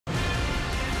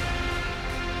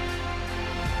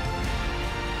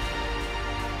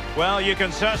Well, you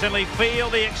can certainly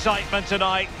feel the excitement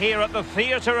tonight here at the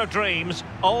Theatre of Dreams,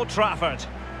 Old Trafford.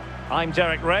 I'm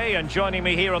Derek Ray, and joining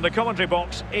me here on the commentary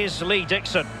box is Lee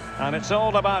Dixon. And it's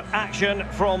all about action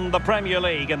from the Premier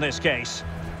League in this case.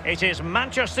 It is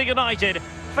Manchester United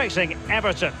facing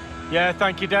Everton. Yeah,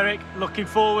 thank you, Derek. Looking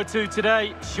forward to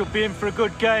today. Should be in for a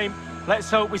good game.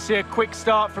 Let's hope we see a quick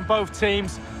start from both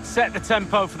teams, set the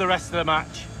tempo for the rest of the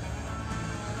match.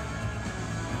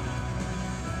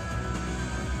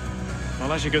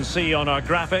 Well, as you can see on our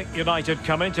graphic, United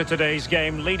come into today's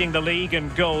game leading the league in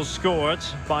goals scored.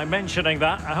 By mentioning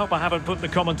that, I hope I haven't put the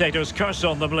commentator's curse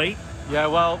on them, Lee. Yeah,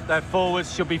 well, their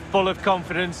forwards should be full of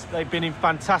confidence. They've been in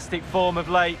fantastic form of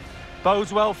late.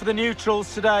 Bodes well for the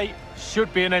neutrals today.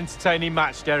 Should be an entertaining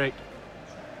match, Derek.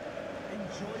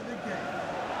 Enjoy the game.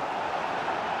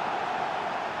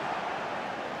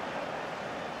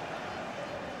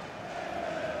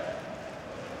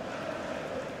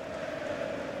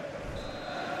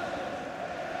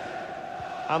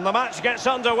 And the match gets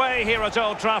underway here at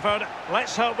Old Trafford.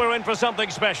 Let's hope we're in for something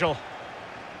special.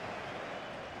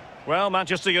 Well,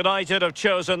 Manchester United have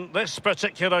chosen this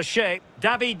particular shape.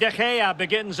 David De Gea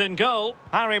begins in goal.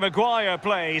 Harry Maguire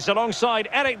plays alongside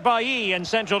Eric Bailly in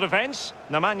central defence.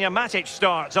 Nemanja Matic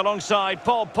starts alongside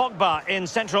Paul Pogba in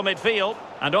central midfield.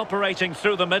 And operating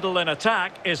through the middle in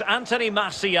attack is Anthony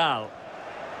Martial.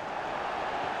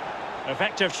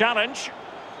 Effective challenge.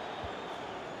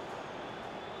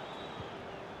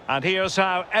 And here's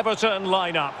how Everton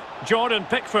line up. Jordan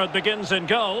Pickford begins in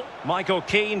goal. Michael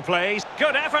Keane plays.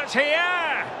 Good effort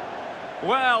here!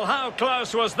 Well, how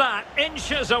close was that?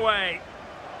 Inches away.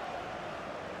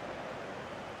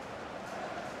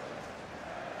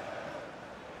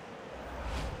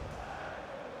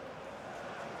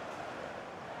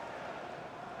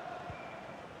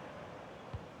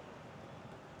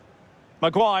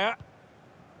 Maguire.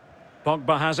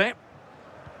 Pogba has it.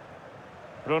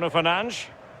 Bruno Fernandes.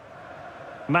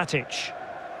 Matic.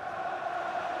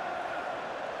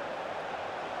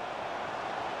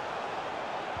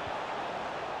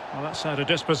 Well, that's how to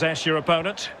dispossess your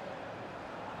opponent.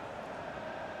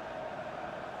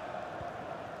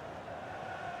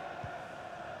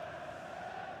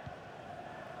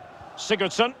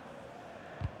 Sigurdsson.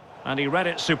 And he read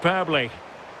it superbly.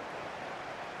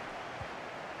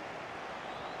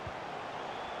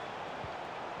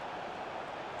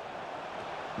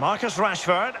 Marcus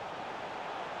Rashford.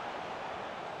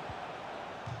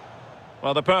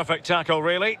 Well, the perfect tackle,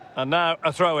 really. And now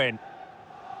a throw-in.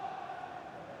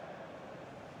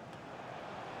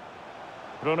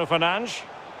 Bruno Fernandes.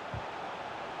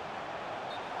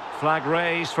 Flag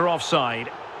raised for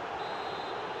offside.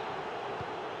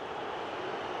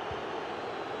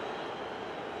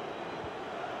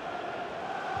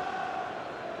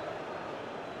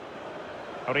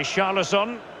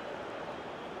 Richarlison.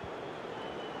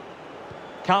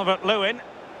 Calvert-Lewin.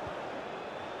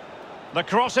 The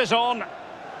cross is on.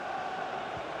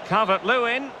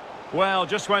 Calvert-Lewin. Well,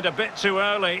 just went a bit too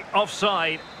early.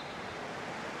 Offside.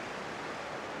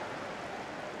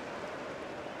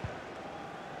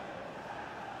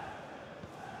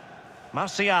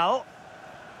 Martial.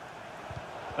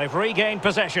 They've regained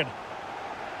possession.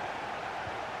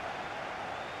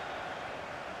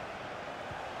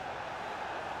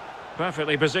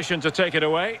 Perfectly positioned to take it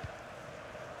away.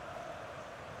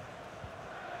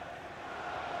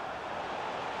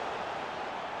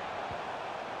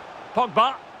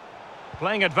 Pogba,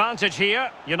 playing advantage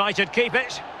here. United keep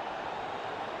it.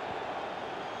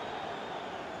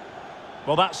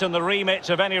 Well, that's in the remit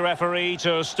of any referee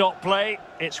to stop play.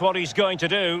 It's what he's going to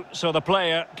do, so the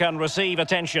player can receive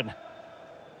attention.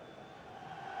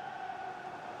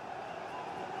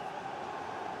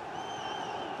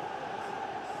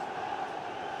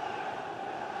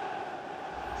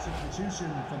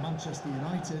 Substitution for Manchester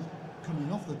United.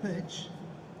 Coming off the pitch,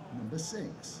 number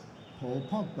 6. Paul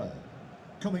Pogba.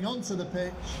 Coming onto the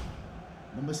pitch,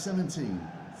 number 17,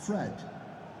 Fred.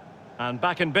 And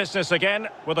back in business again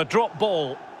with a drop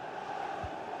ball.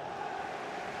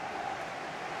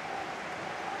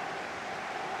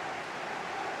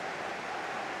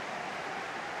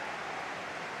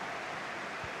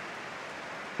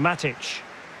 Matic.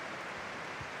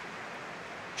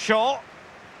 Shaw.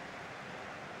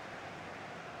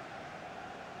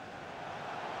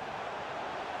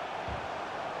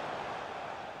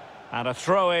 And a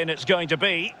throw-in it's going to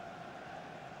be.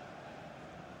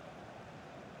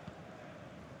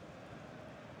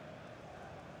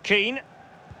 Keane.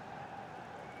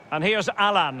 And here's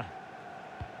Alan.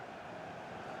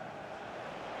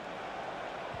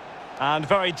 And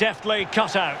very deftly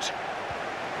cut out.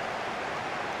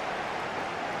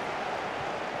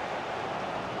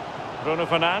 Bruno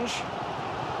Fernandes.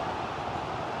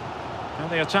 And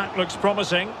the attack looks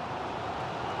promising.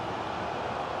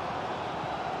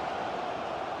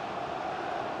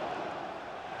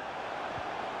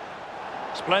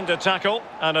 Splendid tackle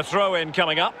and a throw-in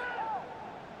coming up.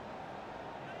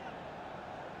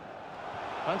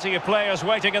 Plenty of players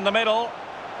waiting in the middle.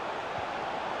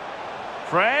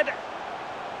 Fred.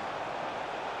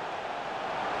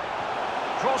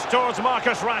 Cross towards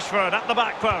Marcus Rashford at the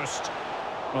back post.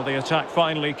 Well, the attack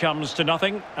finally comes to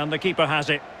nothing, and the keeper has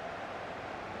it.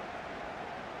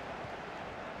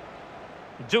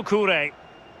 Doucouré.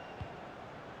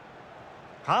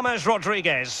 James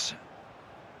Rodriguez.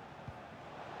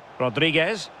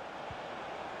 Rodriguez.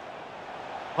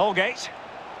 Holgate.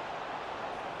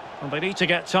 And they need to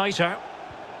get tighter.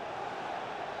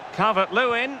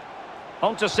 Calvert-Lewin.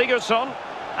 On to Sigurdsson.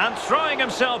 And throwing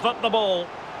himself at the ball.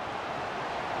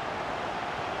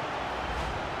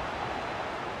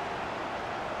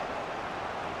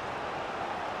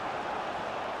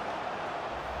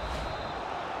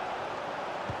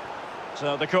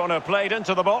 So the corner played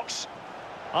into the box.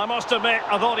 I must admit,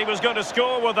 I thought he was going to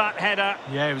score with that header.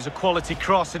 Yeah, it was a quality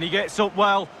cross and he gets up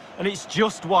well, and it's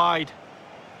just wide.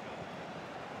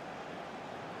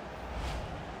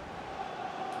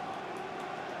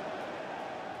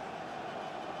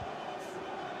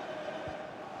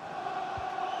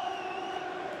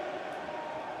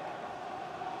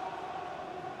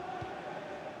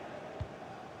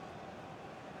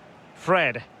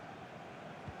 Fred.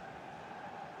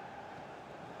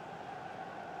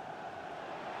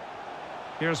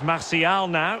 Here's Martial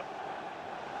now.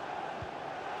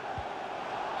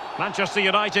 Manchester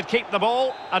United keep the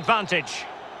ball. Advantage.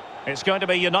 It's going to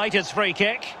be United's free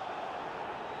kick.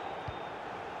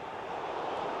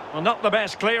 Well, not the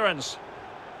best clearance.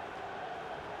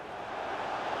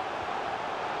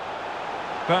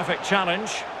 Perfect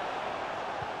challenge.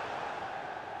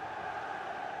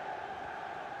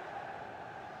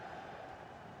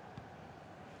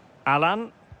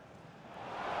 Alan.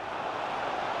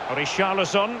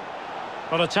 Richarlison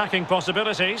for attacking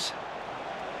possibilities.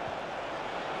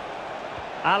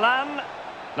 Alan.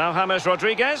 Now James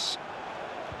Rodriguez.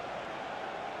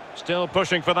 Still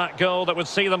pushing for that goal that would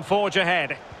see them forge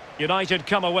ahead. United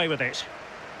come away with it.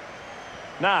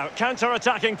 Now,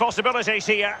 counter-attacking possibilities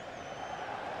here.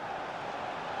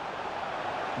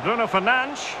 Bruno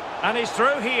Fernandes. And he's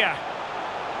through here.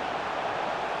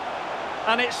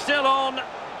 And it's still on.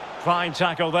 Fine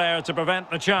tackle there to prevent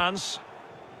the chance.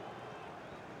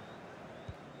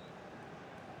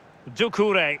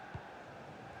 Doucouré.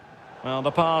 Well,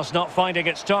 the pass not finding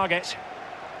its target.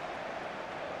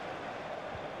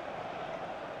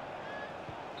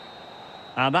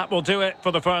 And that will do it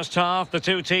for the first half. The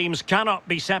two teams cannot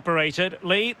be separated.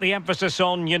 Lee, the emphasis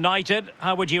on United.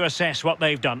 How would you assess what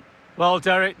they've done? Well,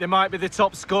 Derek, they might be the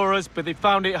top scorers, but they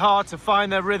found it hard to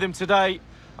find their rhythm today.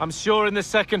 I'm sure in the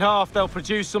second half they'll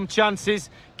produce some chances.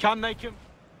 Can they...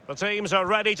 The teams are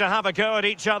ready to have a go at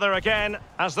each other again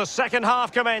as the second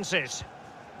half commences.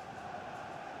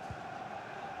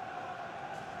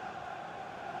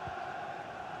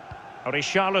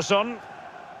 Richarlison.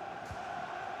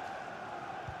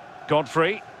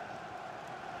 Godfrey.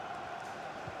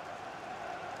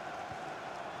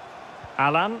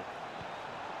 Alan.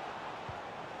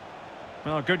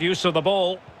 Well, good use of the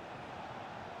ball.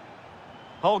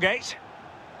 Holgate.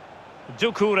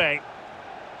 Doucouré.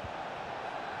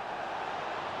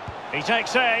 He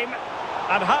takes aim.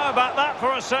 And how about that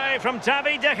for a save from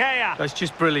David De Gea? That's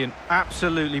just brilliant.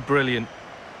 Absolutely brilliant.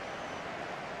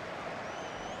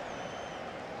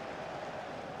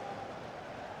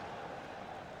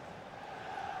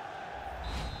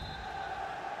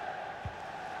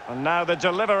 And now the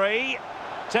delivery.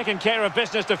 Taking care of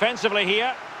business defensively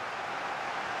here.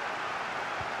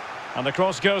 And the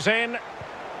cross goes in.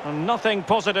 And nothing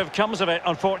positive comes of it,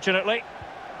 unfortunately.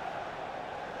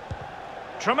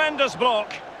 Tremendous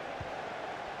block.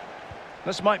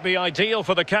 This might be ideal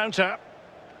for the counter.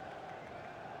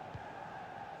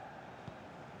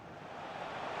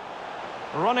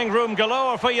 Running room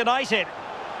galore for United.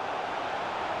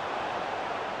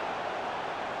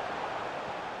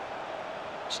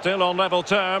 Still on level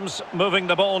terms, moving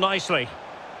the ball nicely.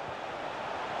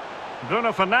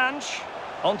 Bruno Fernandes.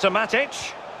 On to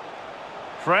Matic.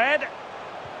 Fred.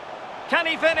 Can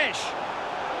he finish?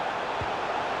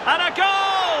 And a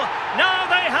goal! Now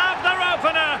they have their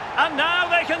opener, and now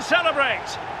they can celebrate.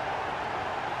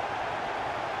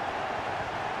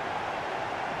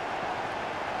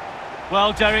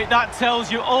 Well, Derek, that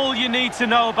tells you all you need to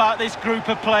know about this group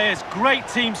of players. Great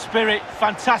team spirit,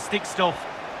 fantastic stuff.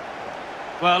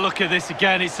 Well, look at this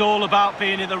again. It's all about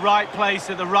being in the right place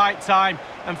at the right time.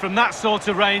 And from that sort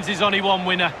of range, there's only one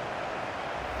winner.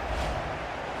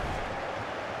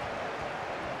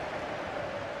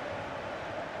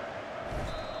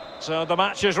 So the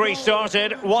match has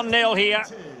restarted. 1-0 here.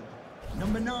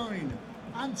 Number 9,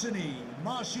 Anthony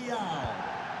Martial.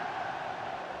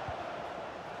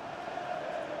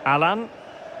 Alan.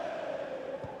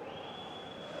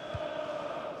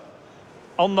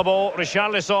 On the ball,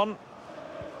 Richarlison.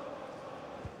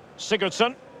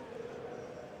 Sigurdsson.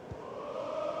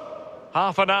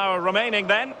 Half an hour remaining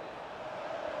then.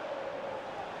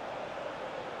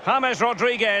 James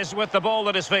Rodriguez with the ball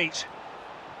at his feet.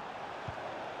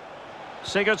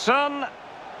 Sigurdsson.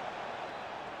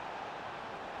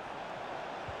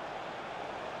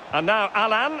 And now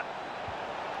Alan.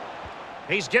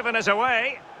 He's given us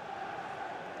away.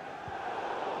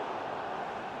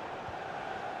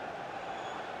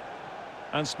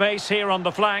 And space here on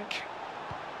the flank.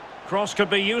 Cross could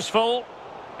be useful.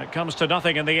 It comes to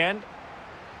nothing in the end.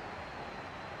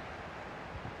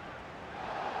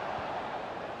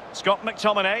 Scott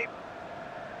McTominay.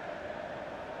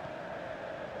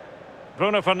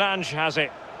 Bruno Fernandes has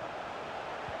it.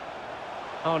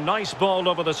 Oh, nice ball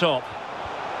over the top.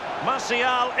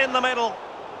 Martial in the middle.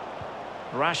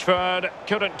 Rashford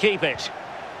couldn't keep it.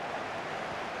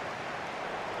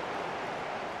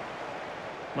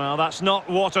 Well, that's not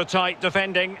watertight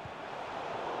defending.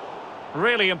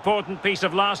 Really important piece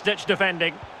of last-ditch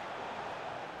defending.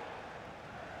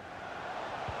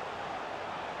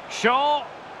 Shaw.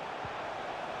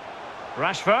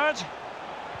 Rashford.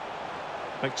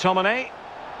 McTominay.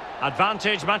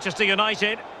 Advantage Manchester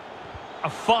United. A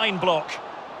fine block.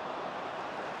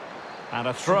 And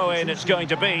a throw-in it's going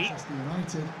to be. Manchester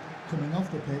United coming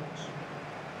off the pitch.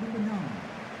 Number 9,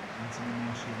 Anthony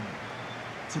Martial.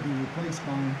 To be replaced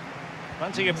by...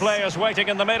 Plenty of players waiting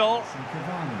in the middle.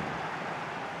 Cavani.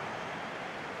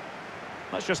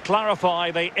 Let's just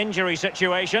clarify the injury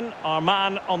situation. Our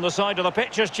man on the side of the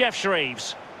pitch is Jeff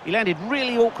Shreeves. He landed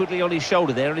really awkwardly on his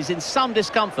shoulder there and he's in some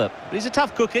discomfort. But he's a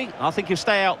tough cookie. I think he'll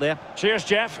stay out there. Cheers,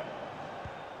 Jeff.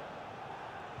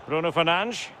 Bruno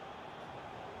Fernandes.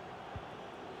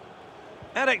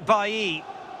 Eric Bailly.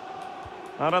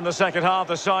 And in the second half,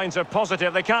 the signs are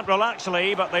positive. They can't relax,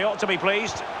 Lee, but they ought to be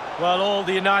pleased. Well, all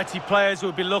the United players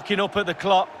will be looking up at the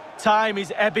clock. Time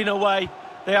is ebbing away.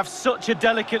 They have such a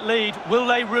delicate lead. Will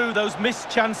they rue those missed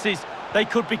chances? They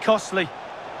could be costly.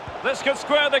 This could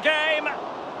square the game.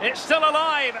 It's still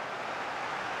alive.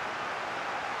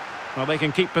 Well, they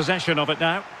can keep possession of it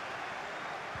now.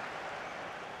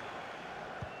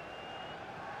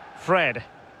 Fred.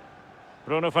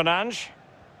 Bruno Fernandes.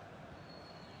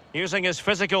 Using his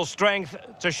physical strength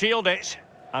to shield it.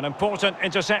 An important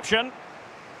interception.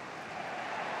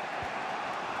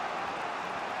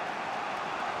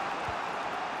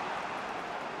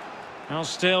 Now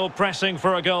still pressing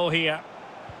for a goal here.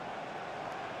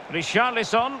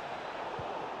 Richarlison.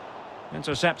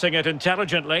 Intercepting it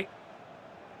intelligently.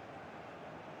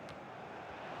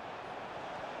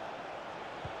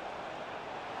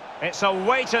 It's a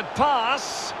weighted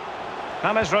pass.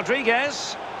 James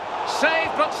Rodriguez.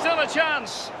 Saved, but still a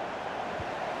chance.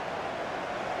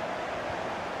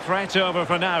 Threat over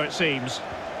for now, it seems.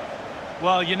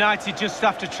 Well, United just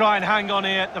have to try and hang on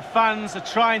here. The fans are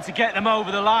trying to get them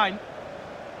over the line.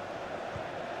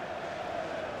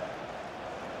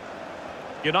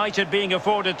 United being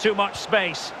afforded too much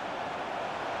space.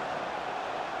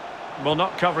 Well,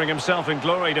 not covering himself in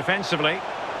glory defensively.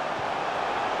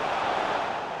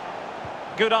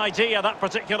 Good idea, that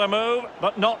particular move,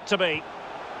 but not to be.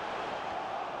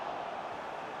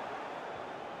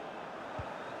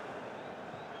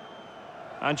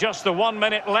 And just the 1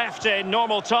 minute left in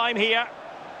normal time here.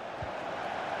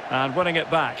 And winning it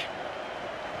back.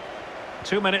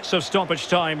 2 minutes of stoppage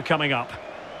time coming up.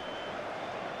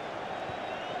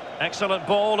 Excellent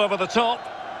ball over the top.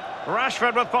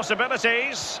 Rashford with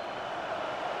possibilities.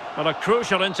 Well, a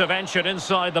crucial intervention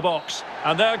inside the box.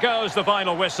 And there goes the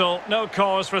final whistle. No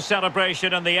cause for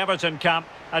celebration in the Everton camp.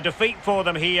 A defeat for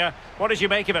them here. What did you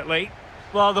make of it, Lee?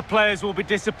 Well, the players will be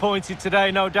disappointed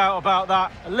today, no doubt about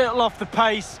that. A little off the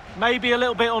pace, maybe a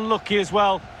little bit unlucky as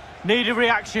well. Need a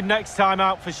reaction next time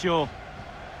out for sure.